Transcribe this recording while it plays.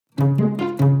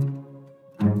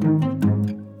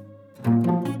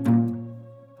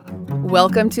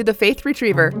Welcome to The Faith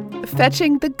Retriever,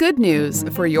 fetching the good news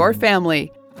for your family.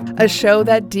 A show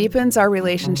that deepens our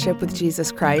relationship with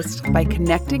Jesus Christ by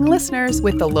connecting listeners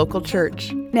with the local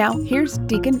church. Now, here's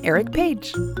Deacon Eric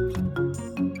Page.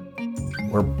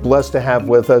 We're blessed to have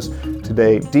with us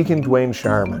today Deacon Duane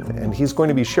Schireman, and he's going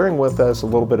to be sharing with us a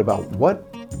little bit about what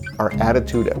our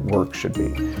attitude at work should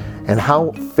be and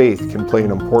how faith can play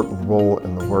an important role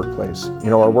in the workplace. You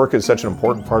know, our work is such an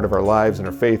important part of our lives, and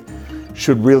our faith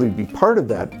should really be part of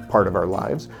that part of our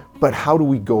lives, but how do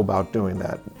we go about doing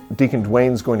that? Deacon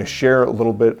Duane's going to share a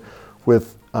little bit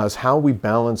with us how we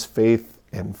balance faith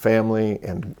and family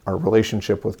and our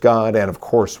relationship with God and, of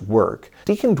course, work.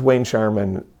 Deacon Duane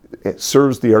Schireman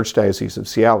serves the Archdiocese of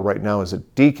Seattle right now as a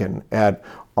deacon at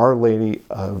Our Lady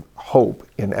of Hope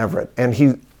in Everett, and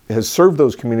he has served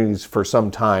those communities for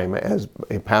some time as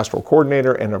a pastoral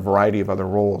coordinator and a variety of other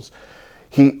roles.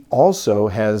 He also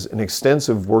has an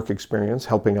extensive work experience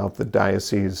helping out the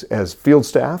diocese as field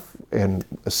staff and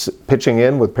pitching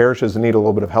in with parishes that need a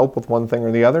little bit of help with one thing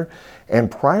or the other.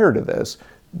 And prior to this,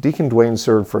 Deacon Duane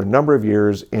served for a number of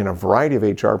years in a variety of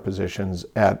HR positions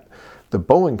at the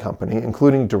Boeing company,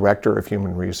 including Director of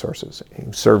Human Resources. He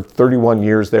served 31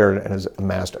 years there and has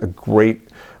amassed a great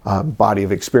body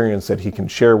of experience that he can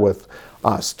share with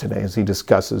us today as he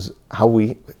discusses how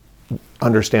we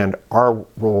understand our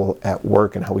role at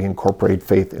work and how we incorporate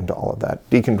faith into all of that.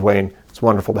 Deacon Duane, it's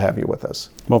wonderful to have you with us.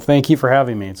 Well, thank you for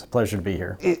having me. It's a pleasure to be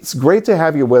here. It's great to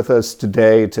have you with us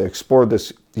today to explore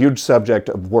this huge subject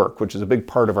of work, which is a big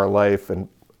part of our life, and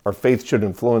our faith should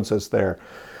influence us there.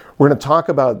 We're going to talk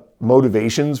about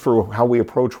motivations for how we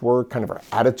approach work, kind of our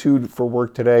attitude for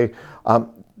work today.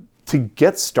 To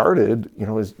get started,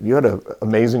 you had an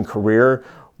amazing career.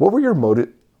 What were your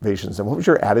motivations and what was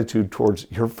your attitude towards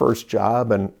your first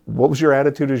job, and what was your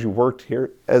attitude as you worked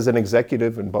here as an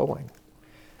executive in Boeing?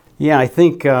 Yeah, I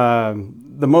think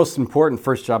the most important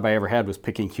first job I ever had was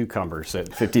picking cucumbers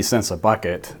at 50 cents a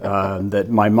bucket that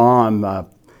my mom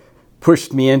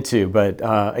pushed me into. But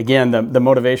again, the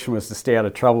motivation was to stay out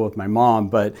of trouble with my mom,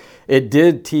 but it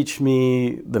did teach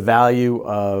me the value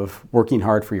of working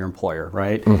hard for your employer,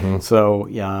 right? Mm-hmm. So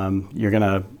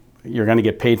you're gonna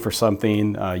get paid for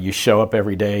something. You show up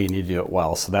every day, you need to do it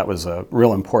well. So that was a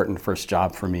real important first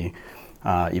job for me,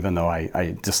 even though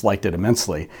I disliked it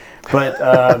immensely.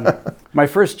 But my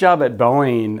first job at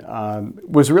Boeing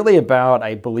was really about,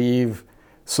 I believe,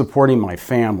 supporting my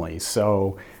family.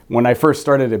 So when I first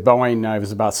started at Boeing, I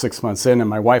was about 6 months in, and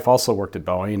my wife also worked at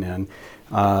Boeing,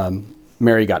 and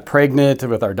Mary got pregnant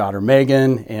with our daughter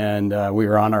Megan, and we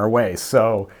were on our way.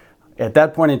 So at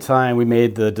that point in time, we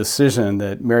made the decision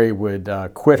that Mary would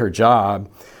quit her job,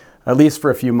 at least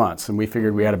for a few months. And we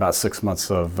figured we had about 6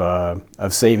 months of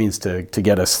savings to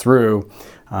get us through.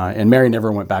 And Mary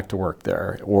never went back to work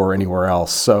there or anywhere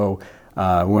else. So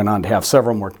we went on to have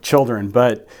several more children.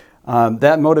 But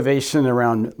that motivation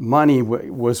around money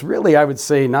was really, I would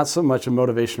say, not so much a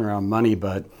motivation around money,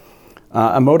 but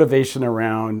a motivation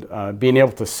around being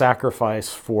able to sacrifice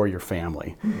for your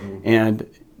family. Mm-hmm. And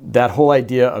that whole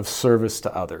idea of service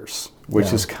to others,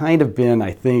 which has kind of been,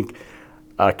 I think,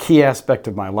 a key aspect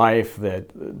of my life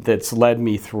that's led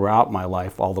me throughout my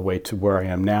life all the way to where I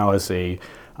am now as a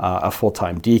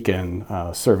full-time deacon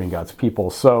serving God's people.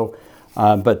 So,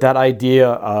 but that idea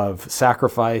of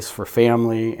sacrifice for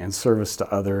family and service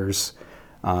to others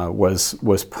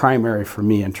was primary for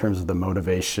me in terms of the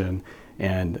motivation.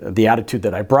 And the attitude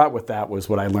that I brought with that was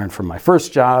what I learned from my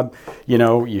first job.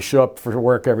 You show up for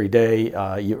work every day,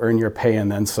 you earn your pay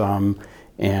and then some,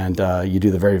 and you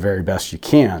do the very, very best you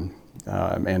can.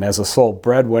 And as a sole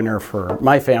breadwinner for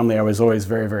my family, I was always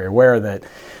very, very aware that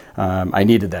I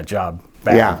needed that job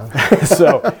back. Yeah.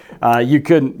 So you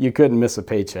couldn't miss a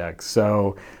paycheck.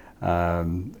 So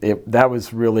that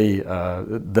was really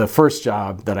the first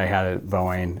job that I had at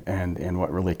Boeing, and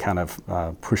what really kind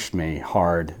of pushed me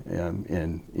hard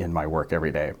in my work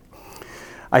every day.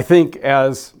 I think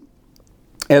as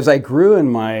I grew in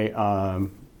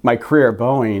my career at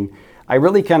Boeing, I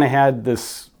really kind of had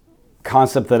this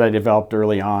concept that I developed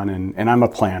early on, and I'm a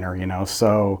planner,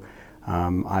 so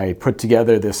I put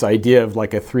together this idea of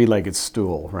like a three-legged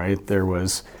stool, right? There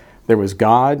was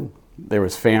God, there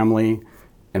was family,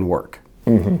 and work.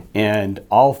 Mm-hmm. And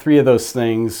all three of those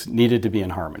things needed to be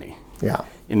in harmony. Yeah.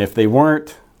 And if they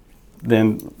weren't,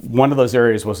 then one of those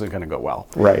areas wasn't going to go well.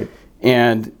 Right.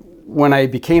 And when I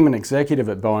became an executive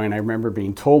at Boeing, I remember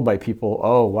being told by people,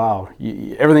 oh, wow,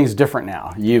 everything's different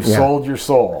now. You've sold your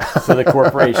soul to the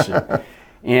corporation,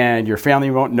 and your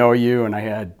family won't know you. And I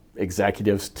had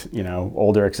executives,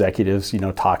 older executives,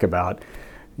 talk about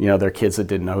their kids that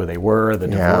didn't know who they were, the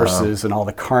divorces, and all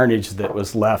the carnage that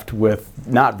was left with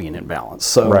not being in balance.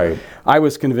 So I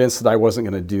was convinced that I wasn't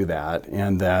going to do that,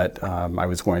 and that I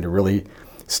was going to really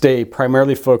stay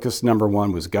primarily focused. Number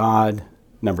one was God.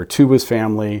 Number two was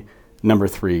family. Number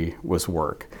three was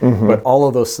work. But all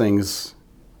of those things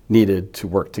needed to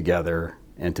work together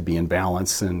and to be in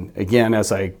balance. And again,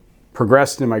 as I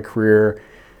progressed in my career,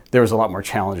 there was a lot more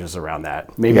challenges around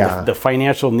that. Maybe the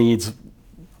financial needs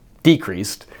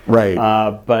decreased,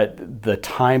 but the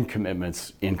time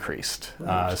commitments increased,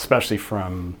 especially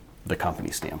from the company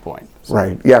standpoint. So,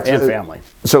 and family.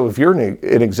 So if you're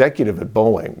an executive at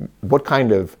Boeing, what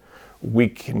kind of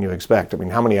week can you expect? I mean,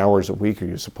 how many hours a week are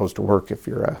you supposed to work if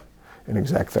you're an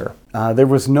exec there? There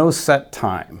was no set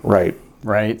time.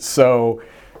 Right. So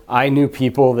I knew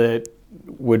people that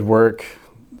would work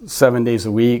 7 days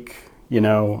a week,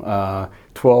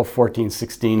 12, 14,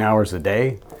 16 hours a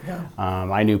day.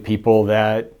 I knew people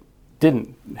that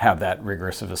didn't have that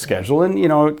rigorous of a schedule, and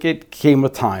it came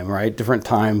with time, right? Different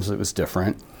times it was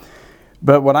different.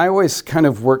 But what I always kind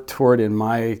of worked toward in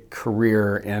my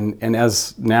career, and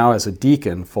as a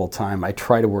deacon full time, I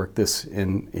try to work this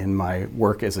in my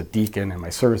work as a deacon and my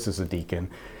service as a deacon,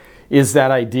 is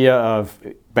that idea of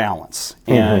balance.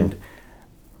 And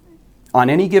on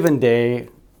any given day,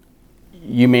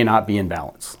 you may not be in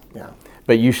balance.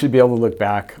 But you should be able to look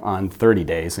back on 30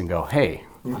 days and go, hey,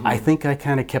 I think I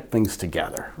kind of kept things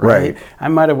together, right? I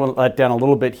might have let down a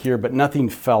little bit here, but nothing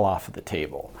fell off of the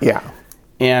table.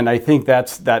 And I think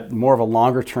that's more of a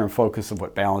longer term focus of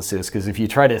what balance is, because if you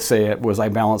try to say, was I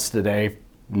balanced today?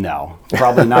 No,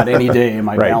 probably not any day am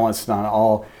I balanced on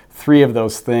all three of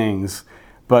those things.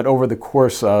 But over the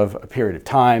course of a period of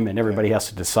time, and everybody has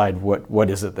to decide what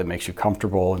is it that makes you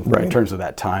comfortable in terms of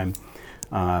that time.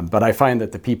 But I find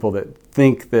that the people that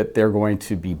think that they're going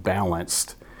to be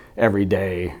balanced every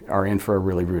day are in for a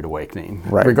really rude awakening.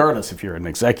 Regardless if you're an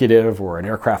executive or an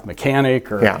aircraft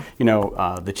mechanic, or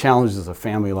the challenges of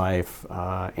family life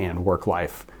and work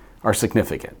life are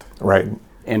significant.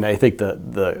 And I think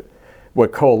the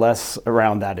what coalesces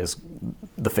around that is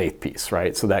the faith piece,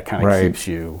 right? So that kind of keeps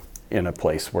you in a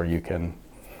place where you can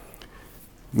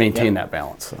maintain that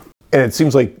balance. So. And it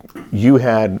seems like you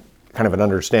had kind of an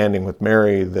understanding with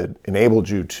Mary that enabled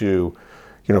you to,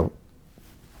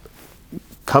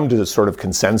 come to this sort of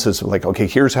consensus of like, okay,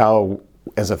 here's how,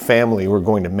 as a family, we're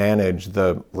going to manage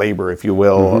the labor, if you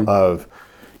will, of,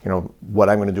 what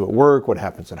I'm going to do at work, what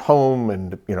happens at home,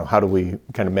 and, how do we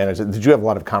kind of manage it? Did you have a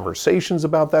lot of conversations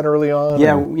about that early on?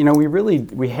 Yeah,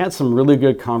 we had some really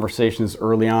good conversations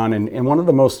early on, and one of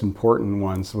the most important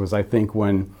ones was, I think,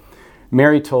 when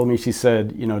Mary told me, she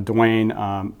said, Duane,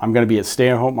 I'm going to be a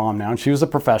stay-at-home mom now. And she was a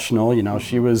professional,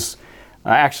 she was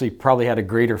actually probably had a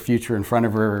greater future in front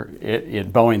of her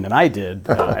at Boeing than I did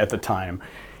at the time.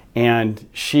 And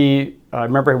I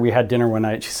remember we had dinner one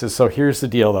night. She says, so here's the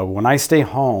deal, though. When I stay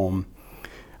home,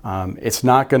 it's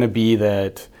not going to be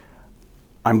that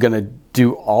I'm going to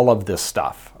do all of this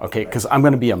stuff, okay? Because I'm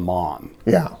going to be a mom.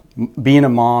 Being a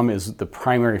mom is the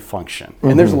primary function.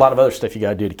 And there's a lot of other stuff you got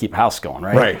to do to keep a house going,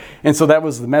 right? And so that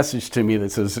was the message to me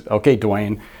that says, okay,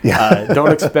 Duane,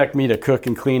 don't expect me to cook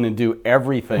and clean and do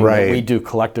everything that we do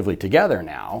collectively together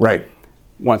now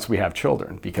once we have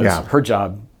children, because her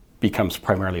job becomes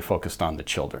primarily focused on the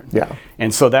children.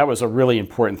 And so that was a really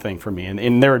important thing for me.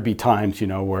 And there would be times,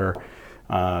 where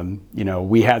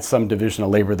we had some division of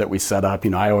labor that we set up.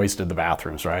 I always did the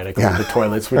bathrooms, right? I cleaned the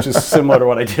toilets, which is similar to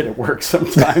what I did at work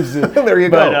sometimes. There you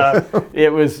go. But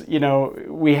it was,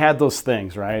 we had those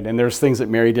things, right? And there's things that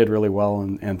Mary did really well,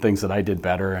 and things that I did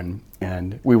better,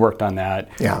 and we worked on that.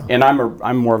 And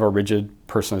I'm more of a rigid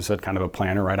person, I said, kind of a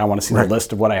planner, right? I want to see the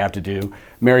list of what I have to do.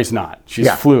 Mary's not.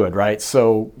 She's fluid, right?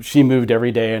 So she moved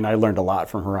every day, and I learned a lot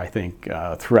from her, I think,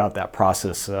 throughout that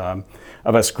process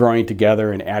of us growing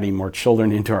together and adding more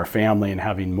children into our family and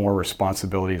having more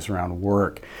responsibilities around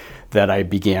work, that I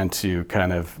began to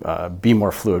kind of be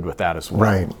more fluid with that as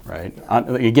well.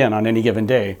 Again, on any given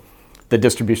day, the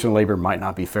distribution of labor might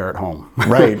not be fair at home.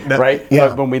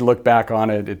 But when we look back on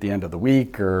it at the end of the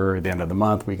week or the end of the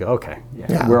month, we go, okay,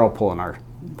 we're all pulling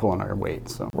our weight.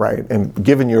 So and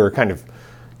given your kind of,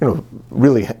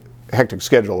 really hectic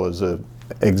schedule as a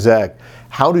exec,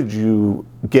 how did you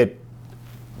get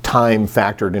time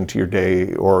factored into your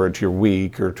day or to your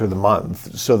week or to the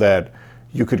month so that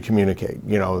you could communicate?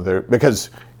 Because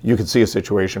you could see a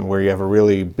situation where you have a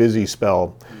really busy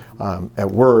spell at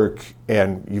work,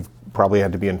 and you've probably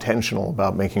had to be intentional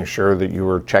about making sure that you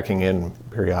were checking in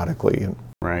periodically.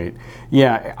 Right.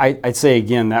 Yeah, I'd say,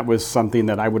 again, that was something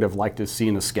that I would have liked to see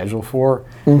in a schedule for,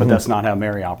 but that's not how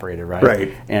Mary operated, right?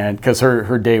 Right. And because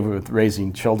her day with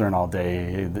raising children all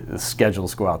day, the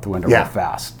schedules go out the window real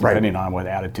fast, depending on what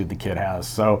attitude the kid has.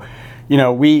 So,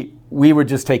 we would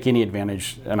just take any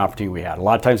advantage and opportunity we had. A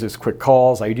lot of times it's quick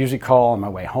calls. I would usually call on my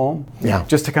way home,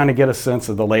 just to kind of get a sense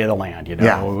of the lay of the land.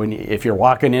 If you're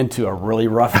walking into a really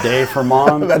rough day for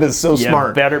mom, that is so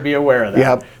smart. You better be aware of that.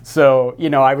 Yep. So,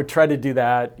 I would try to do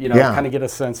that, kind of get a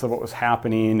sense of what was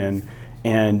happening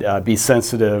and be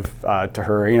sensitive to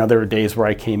her. There were days where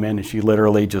I came in and she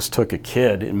literally just took a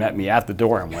kid and met me at the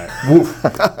door and went, woof,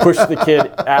 pushed the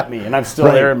kid at me, and I'm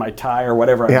still there in my tie or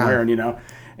whatever I'm wearing,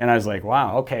 And I was like,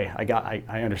 wow, okay,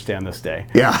 I understand this day.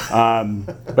 Yeah.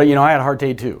 But I had a hard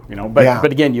day too,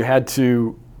 But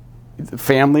again,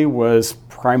 family was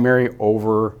primary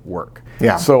over work.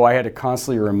 Yeah. So I had to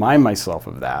constantly remind myself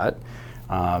of that.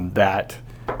 That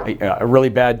a really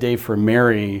bad day for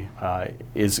Mary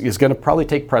is going to probably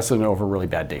take precedent over a really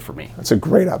bad day for me. That's a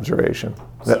great observation.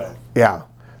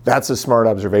 That's a smart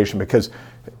observation, because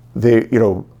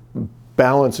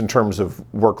balance in terms of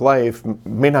work-life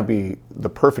may not be the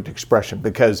perfect expression,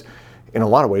 because in a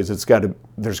lot of ways there's got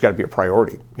to be a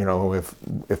priority.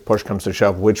 If push comes to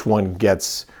shove, which one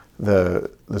gets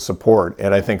the support?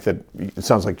 And I think that it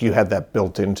sounds like you had that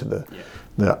built into the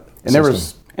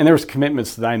system. There was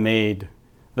commitments that I made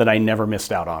that I never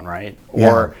missed out on, right?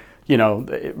 Or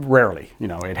rarely.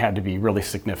 It had to be really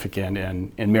significant,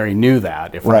 and Mary knew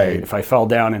that. If I fell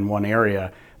down in one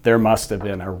area, there must have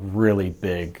been a really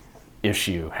big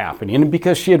issue happening. And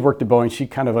because she had worked at Boeing, she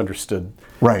kind of understood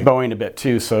Boeing a bit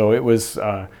too. So it was,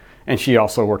 and she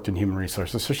also worked in human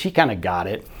resources, so she kind of got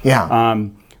it. Yeah.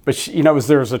 But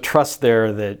there was a trust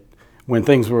there that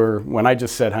when I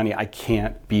just said, honey, I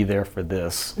can't be there for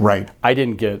this. Right. I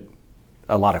didn't get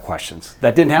a lot of questions.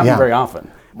 That didn't happen very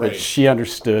often. But she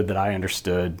understood that I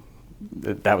understood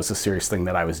that was a serious thing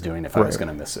that I was doing if I was going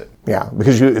to miss it. Yeah,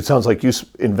 because it sounds like you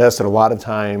invested a lot of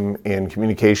time in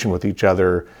communication with each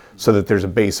other so that there's a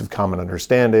base of common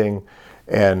understanding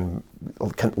and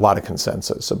a lot of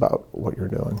consensus about what you're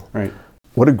doing. Right.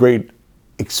 What a great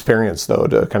experience, though,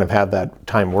 to kind of have that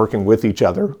time working with each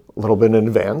other a little bit in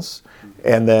advance,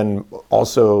 and then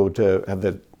also to have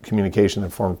the communication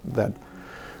that formed that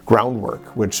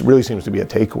groundwork, which really seems to be a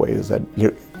takeaway, is that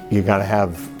you got to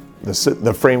have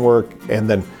the framework, and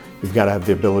then you've got to have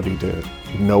the ability to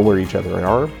know where each other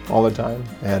are all the time,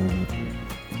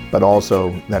 but also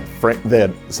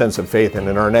that sense of faith. And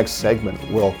in our next segment,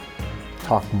 we'll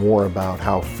talk more about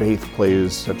how faith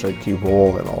plays such a key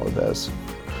role in all of this.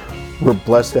 We're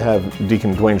blessed to have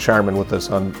Deacon Duane Schireman with us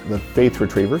on the Faith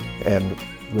Retriever, and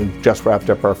we've just wrapped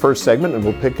up our first segment, and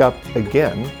we'll pick up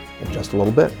again in just a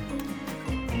little bit.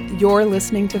 You're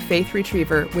listening to Faith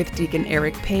Retriever with Deacon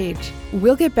Eric Page.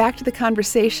 We'll get back to the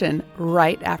conversation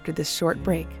right after this short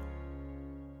break.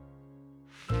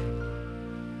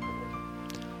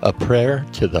 A prayer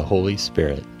to the Holy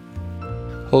Spirit.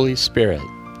 Holy Spirit,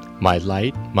 my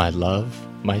light, my love,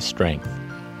 my strength,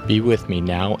 be with me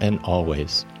now and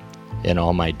always. In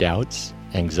all my doubts,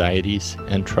 anxieties,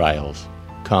 and trials,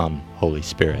 come, Holy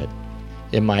Spirit.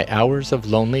 In my hours of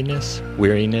loneliness,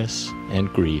 weariness, and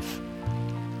grief,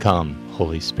 come,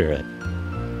 Holy Spirit.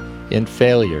 In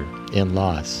failure, in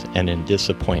loss, and in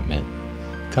disappointment,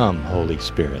 come, Holy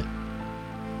Spirit.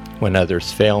 When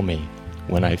others fail me,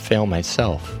 when I fail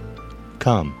myself,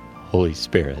 come, Holy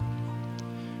Spirit.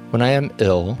 When I am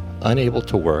ill, unable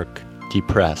to work,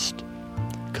 depressed,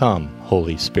 come,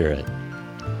 Holy Spirit.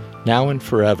 Now and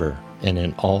forever, and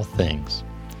in all things,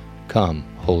 come,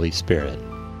 Holy Spirit.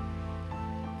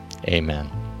 Amen.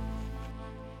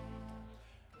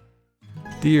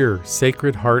 Dear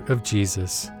Sacred Heart of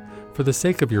Jesus, for the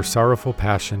sake of your sorrowful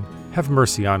passion, have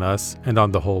mercy on us and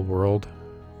on the whole world.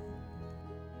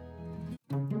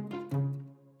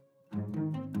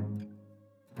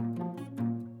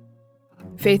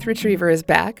 Faith Retriever is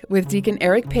back with Deacon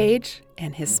Eric Page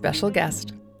and his special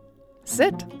guest.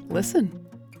 Sit, listen.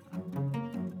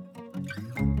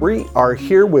 We are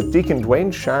here with Deacon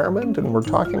Duane Schireman, and we're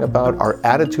talking about our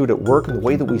attitude at work and the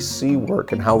way that we see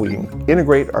work and how we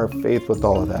integrate our faith with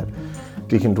all of that.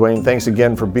 Deacon Duane, thanks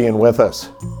again for being with us.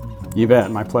 You bet,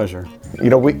 my pleasure.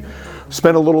 We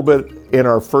spent a little bit in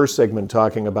our first segment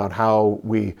talking about how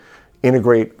we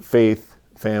integrate faith,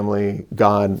 family,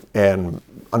 God, and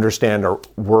understand our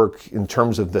work in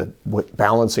terms of the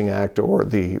balancing act or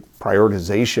the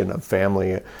prioritization of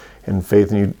family and faith.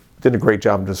 And you did a great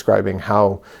job of describing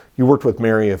how you worked with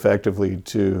Mary effectively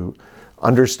to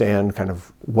understand kind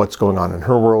of what's going on in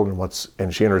her world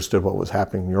and she understood what was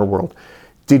happening in your world.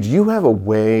 Did you have a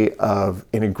way of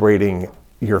integrating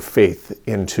your faith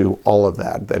into all of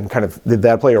that? And kind of, did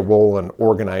that play a role in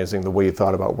organizing the way you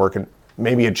thought about work? And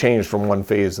maybe it changed from one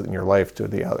phase in your life to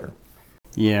the other.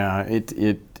 Yeah,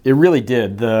 it really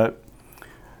did. Mary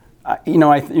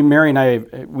and I,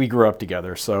 we grew up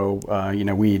together, so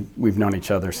we've known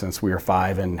each other since we were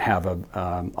 5 and have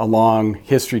a long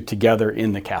history together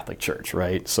in the Catholic Church,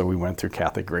 right? So we went through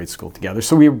Catholic grade school together.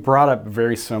 So we were brought up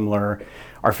very similar.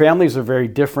 Our families are very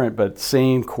different, but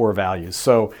same core values.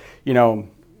 So,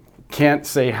 can't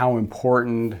say how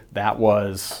important that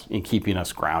was in keeping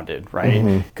us grounded,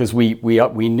 right? Because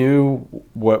we knew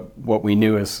what we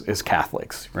knew as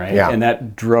Catholics, right? Yeah. And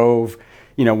that drove,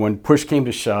 when push came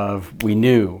to shove, we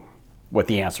knew what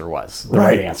the answer was, the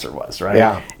right answer was, right?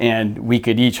 Yeah. And we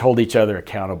could each hold each other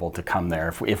accountable to come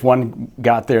there. If one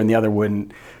got there and the other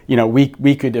wouldn't,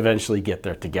 we could eventually get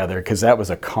there together, because that was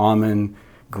a common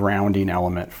grounding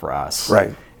element for us,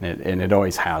 right? And it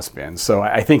always has been. So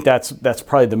I think that's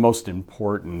probably the most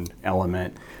important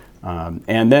element.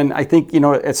 And then I think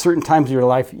at certain times of your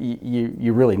life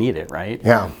you really need it, right?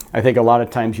 Yeah. I think a lot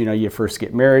of times you first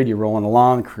get married, you're rolling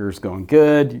along, career's going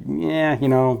good. Yeah,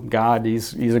 God,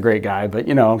 he's a great guy, but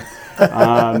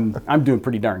I'm doing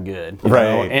pretty darn good,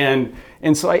 right? And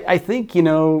so I think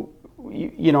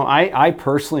I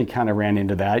personally kind of ran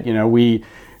into that.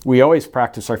 We always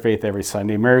practice our faith every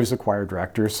Sunday. Mary was the choir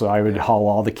director, so I would haul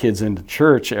all the kids into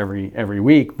church every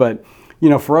week. But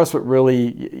for us,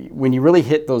 when you really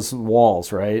hit those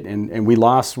walls, right? And we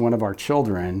lost one of our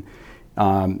children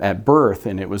at birth,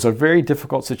 and it was a very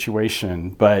difficult situation.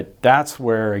 But that's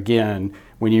where, again,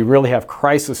 when you really have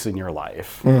crisis in your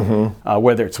life,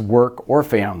 whether it's work or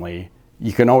family,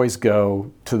 you can always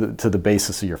go to the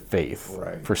basis of your faith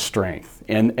for strength.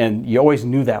 And you always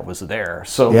knew that was there.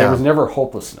 So there was never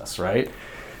hopelessness, right?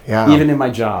 Yeah. Even in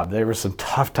my job, there were some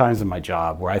tough times in my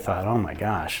job where I thought, oh my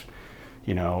gosh,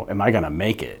 am I going to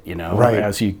make it?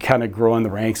 As you kind of grow in the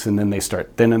ranks, and then they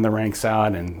start thinning the ranks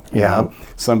out, and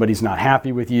somebody's not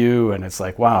happy with you, and it's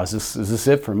like, wow, is this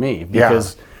it for me?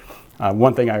 Because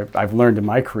one thing I've learned in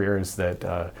my career is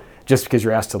that just because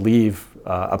you're asked to leave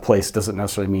a place doesn't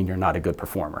necessarily mean you're not a good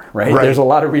performer, right? There's a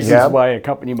lot of reasons why a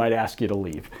company might ask you to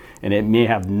leave, and it may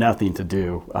have nothing to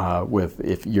do with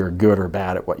if you're good or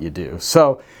bad at what you do.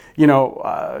 So,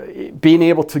 being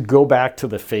able to go back to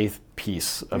the faith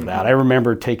piece of that. I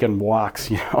remember taking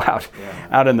walks,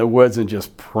 out in the woods and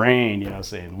just praying,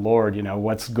 saying, Lord,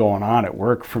 what's going on at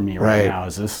work for me right now?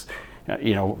 Is this,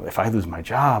 if I lose my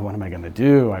job, what am I going to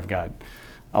do? I've got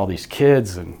all these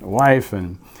kids and a wife,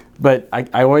 but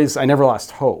I never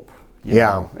lost hope. You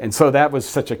know? And so that was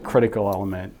such a critical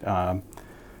element,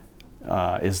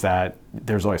 is that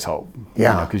there's always hope.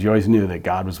 Because you always knew that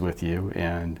God was with you,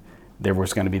 and there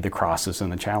was going to be the crosses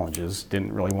and the challenges.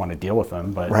 Didn't really want to deal with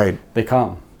them, but they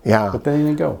come. But then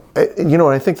they go. And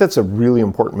I think that's a really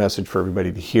important message for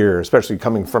everybody to hear, especially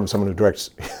coming from someone who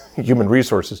directs human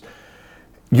resources.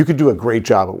 You could do a great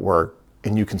job at work,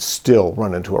 and you can still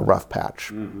run into a rough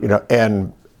patch.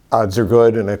 And odds are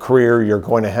good in a career you're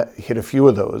going to hit a few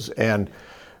of those. And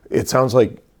it sounds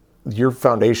like your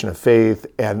foundation of faith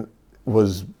and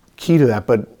was key to that,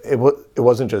 but it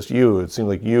wasn't just you. It seemed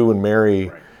like you and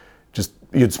Mary,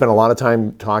 you'd spent a lot of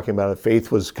time talking about it.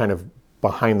 Faith was kind of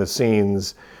behind the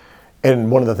scenes. And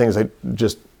one of the things I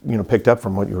just picked up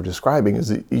from what you were describing is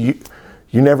that you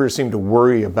never seemed to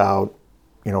worry about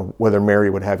whether Mary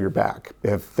would have your back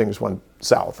if things went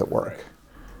south at work.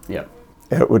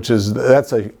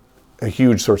 That's a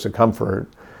huge source of comfort.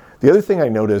 The other thing I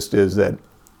noticed is that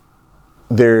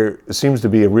there seems to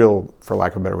be a real, for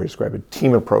lack of a better way to describe it,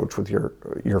 team approach with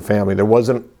your family. There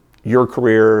wasn't your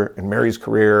career and Mary's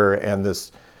career and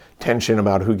this tension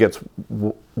about who gets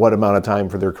what amount of time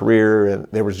for their career. And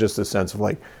there was just this sense of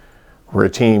like, we're a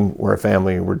team, we're a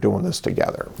family, we're doing this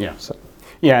together.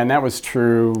 And that was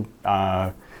true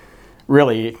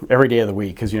really every day of the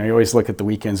week, because you always look at the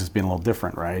weekends as being a little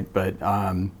different, right? But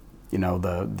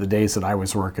the days that I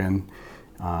was working,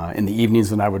 in the evenings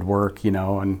that I would work,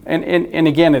 and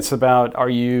again, it's about, are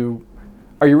you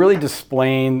really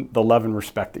displaying the love and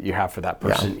respect that you have for that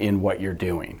person in what you're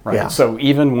doing, right? So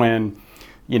even when,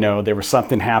 there was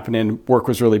something happening, work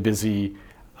was really busy,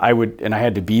 I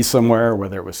had to be somewhere,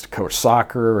 whether it was to coach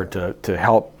soccer or to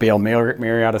help bail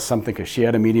Mary out of something because she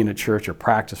had a meeting at church or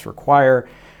practice for choir,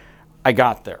 I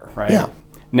got there, right?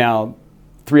 Now,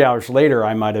 3 hours later,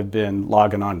 I might have been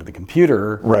logging onto the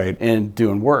computer and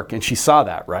doing work, and she saw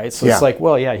that, right? So it's like,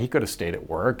 well, he could have stayed at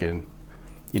work and,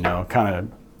 kind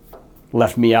of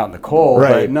left me out in the cold,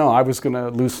 but no, I was going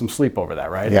to lose some sleep over that,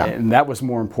 right? And that was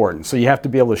more important. So you have to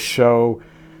be able to show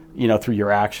through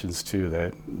your actions too,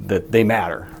 that they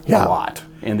matter a Yeah. lot,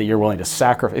 and that you're willing to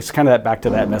sacrifice. It's kind of that back to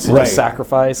that message Right. of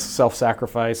sacrifice,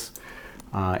 self-sacrifice,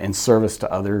 and service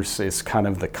to others is kind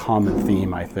of the common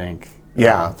theme, I think,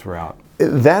 throughout.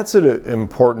 That's an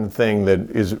important thing that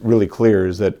is really clear,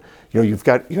 is that you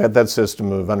had that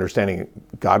system of understanding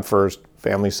God first,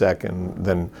 family second,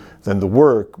 then the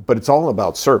work, but it's all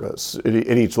about service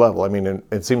at each level. I mean,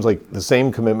 it seems like the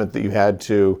same commitment that you had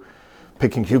to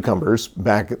picking cucumbers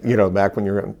back when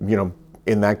you're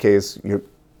in that case,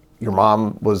 your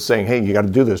mom was saying, hey, you got to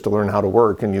do this to learn how to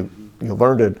work, and you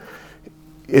learned it.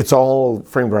 It's all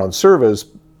framed around service,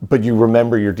 but you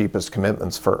remember your deepest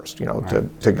commitments first,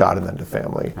 to God and then to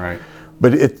family. Right.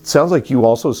 But it sounds like you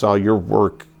also saw your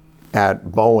work at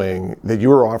Boeing, that you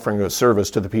were offering a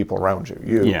service to the people around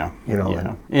you. Yeah.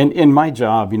 And in my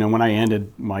job, when I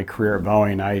ended my career at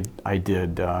Boeing,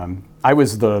 I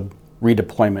was the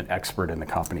redeployment expert in the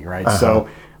company, right? Uh-huh. So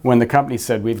when the company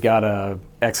said we've got a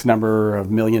X number of $1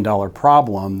 million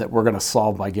problem that we're going to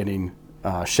solve by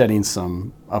shedding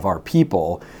some of our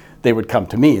people, they would come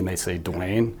to me and they say,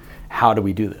 Duane, how do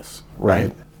we do this?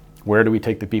 Right. Where do we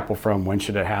take the people from? When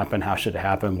should it happen? How should it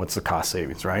happen? What's the cost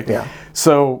savings, right? Yeah.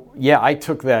 So, I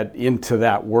took that into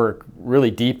that work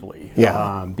really deeply.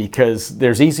 Yeah. Because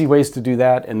there's easy ways to do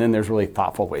that, and then there's really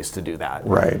thoughtful ways to do that.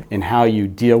 Right. And how you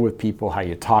deal with people, how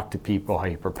you talk to people, how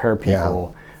you prepare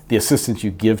people, the assistance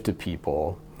you give to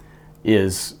people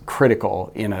is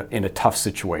critical in a tough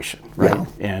situation, right?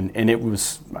 Yeah. And it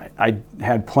was, I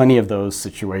had plenty of those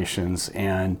situations,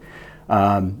 and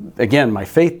again, my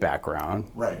faith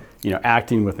background, right.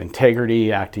 Acting with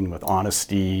integrity, acting with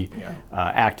honesty,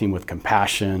 acting with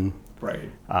compassion,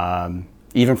 right.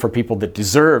 Even for people that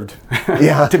deserved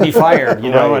to be fired,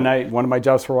 Right. And one of my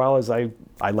jobs for a while is I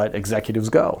let executives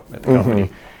go at the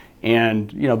company, and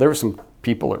there were some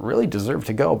people that really deserved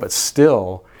to go, but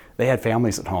still they had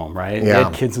families at home, right? Yeah. They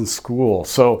had kids in school,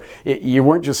 so you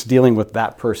weren't just dealing with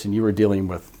that person; you were dealing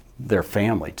with their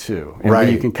family too. And right.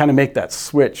 you can kind of make that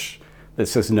switch that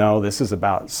says, no, this is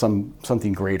about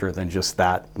something greater than just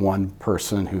that one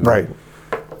person who right.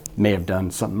 may have done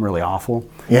something really awful.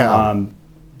 Yeah.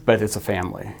 But it's a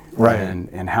family, right?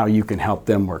 And how you can help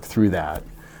them work through that.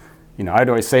 I'd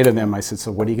always say to them, I said,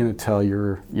 so what are you going to tell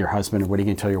your husband, or what are you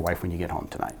going to tell your wife when you get home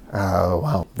tonight? Oh,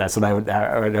 wow. That's what I would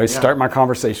always start my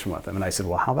conversation with them. And I said,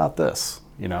 well, how about this?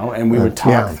 And we would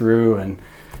talk through and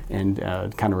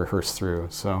kind of rehearse through.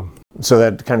 So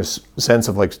that kind of sense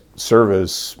of like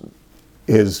service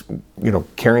is,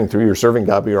 carrying through. You're serving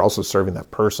God, but you're also serving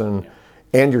that person,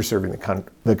 and you're serving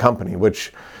the company,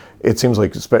 which it seems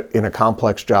like in a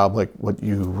complex job like what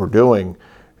you were doing,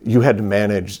 you had to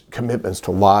manage commitments to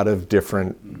a lot of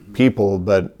different people,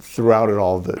 but throughout it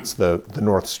all, it's the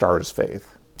North Star is faith.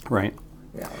 Right.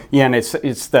 Yeah, and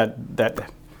it's that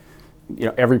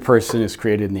every person is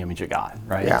created in the image of God,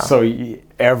 right? Yeah. So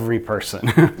every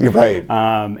person. You're right.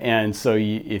 And so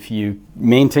if you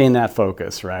maintain that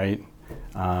focus, right,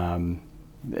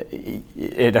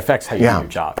 it affects how you do your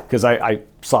job. Because I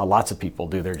saw lots of people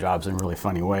do their jobs in really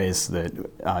funny ways that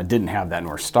didn't have that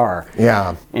North Star.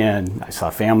 Yeah. And I saw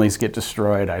families get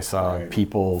destroyed. I saw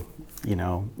people,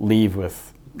 leave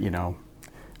with,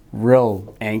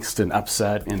 real angst and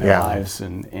upset in their lives.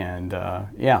 And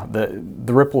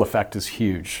the ripple effect is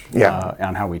huge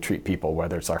on how we treat people,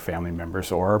 whether it's our family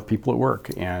members or people at work.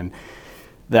 And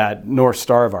that North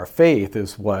Star of our faith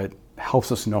is what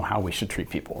helps us know how we should treat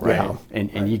people, right? Yeah.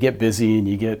 And you get busy and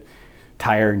you get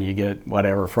tired and you get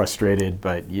frustrated,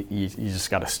 but you just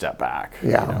got to step back,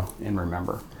 and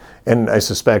remember. And I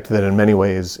suspect that in many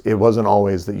ways, it wasn't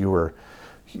always that you were,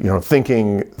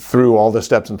 thinking through all the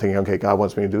steps and thinking, okay, God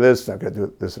wants me to do this, I've got to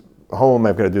do this at home,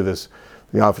 I've got to do this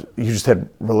in the office. You just had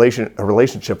a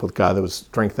relationship with God that was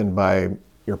strengthened by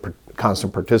your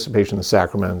constant participation in the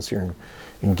sacraments, your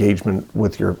engagement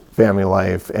with your family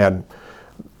life. And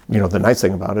the nice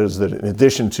thing about it is that in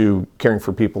addition to caring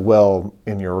for people well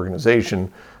in your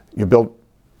organization, you built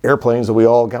airplanes that we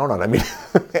all count on. I mean,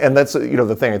 and that's,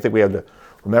 the thing I think we have to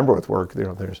remember with work.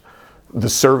 There's the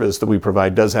service that we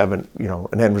provide does have an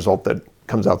end result that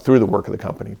comes out through the work of the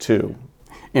company too.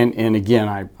 And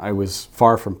again, I was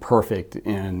far from perfect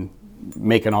in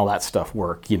making all that stuff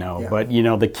work, but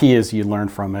the key is you learn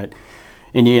from it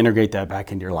and you integrate that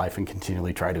back into your life and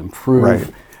continually try to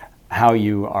improve how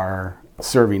you are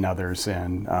serving others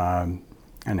and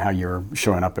how you're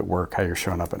showing up at work, how you're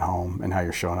showing up at home, and how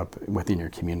you're showing up within your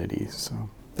community. So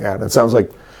yeah, and it sounds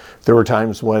like there were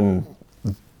times when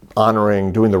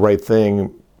doing the right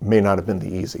thing may not have been the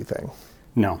easy thing.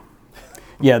 No.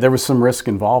 Yeah, there was some risk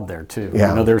involved there too.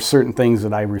 Yeah. There are certain things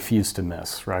that I refuse to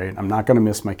miss, right? I'm not going to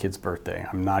miss my kid's birthday.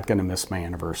 I'm not going to miss my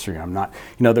anniversary. I'm not,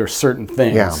 there are certain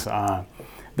things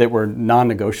that were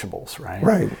non-negotiables, right?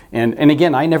 Right. And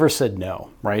again, I never said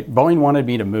no, right? Boeing wanted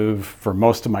me to move for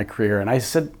most of my career, and I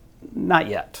said, not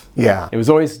yet. Yeah. It was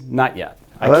always not yet.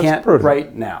 Well, I can't prudent.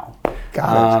 right now.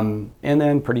 Got it. And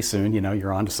then pretty soon,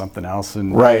 you're on to something else.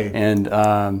 And, Right. And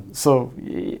so,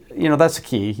 that's the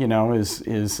key,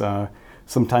 is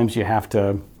sometimes you have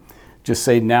to just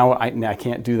say, now I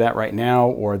can't do that right now,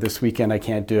 or this weekend I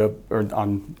can't do it, or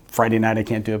on Friday night I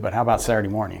can't do it, but how about Saturday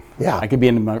morning? Yeah. I could be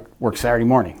in my work Saturday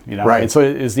morning, Right. And so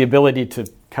it is the ability to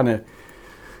kind of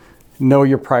know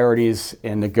your priorities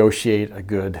and negotiate a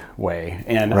good way.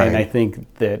 And I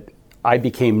think that I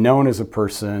became known as a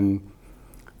person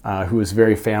who was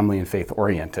very family and faith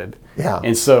oriented. Yeah.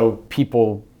 And so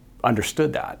people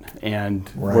understood that. And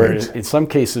where in some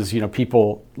cases,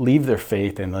 people leave their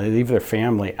faith and they leave their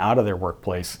family out of their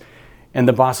workplace, and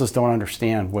the bosses don't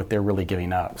understand what they're really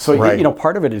giving up. So,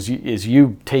 part of it is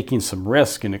you taking some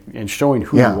risk and showing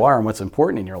who you are and what's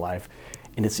important in your life.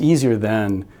 And it's easier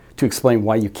then to explain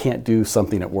why you can't do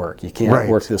something at work. You can't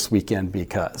work this weekend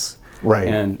because. Right.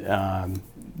 And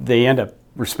they end up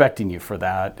respecting you for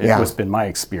that. It's been my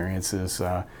experience is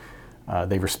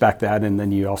they respect that, and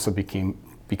then you also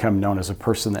become known as a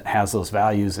person that has those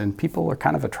values, and people are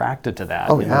kind of attracted to that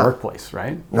in the workplace,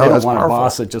 right? No, they don't that's want powerful. a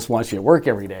boss that just wants you to work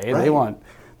every day. Right.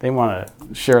 They want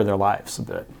to share their lives a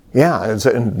bit. Yeah,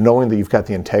 and knowing that you've got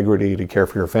the integrity to care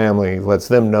for your family lets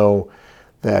them know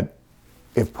that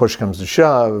if push comes to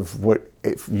shove,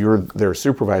 if you're their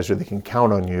supervisor, they can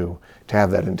count on you to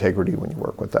have that integrity when you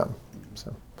work with them.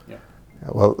 So,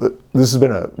 well, this has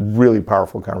been a really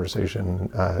powerful conversation,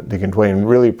 Deacon Duane.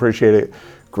 Really appreciate it.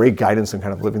 Great guidance in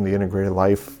kind of living the integrated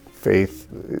life,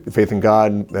 faith in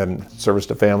God, and service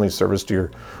to family, service to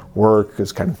your work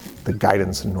is kind of the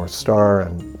guidance in North Star,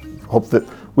 and hope that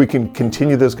we can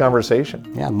continue this conversation.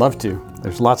 Yeah, I'd love to.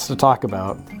 There's lots to talk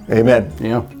about. Amen.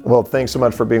 Yeah. Well, thanks so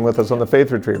much for being with us on the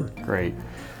Faith Retriever. Great.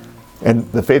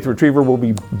 And the Faith Retriever will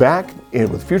be back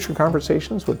with future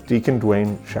conversations with Deacon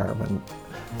Duane Schireman.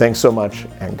 Thanks so much,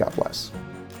 and God bless.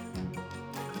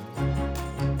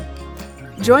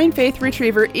 Join Faith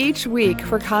Retriever each week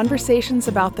for conversations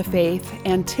about the faith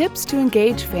and tips to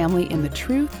engage family in the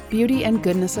truth, beauty, and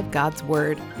goodness of God's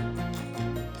Word.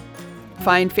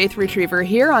 Find Faith Retriever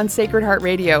here on Sacred Heart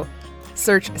Radio.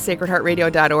 Search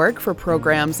sacredheartradio.org for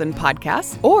programs and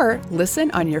podcasts, or listen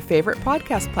on your favorite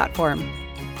podcast platform.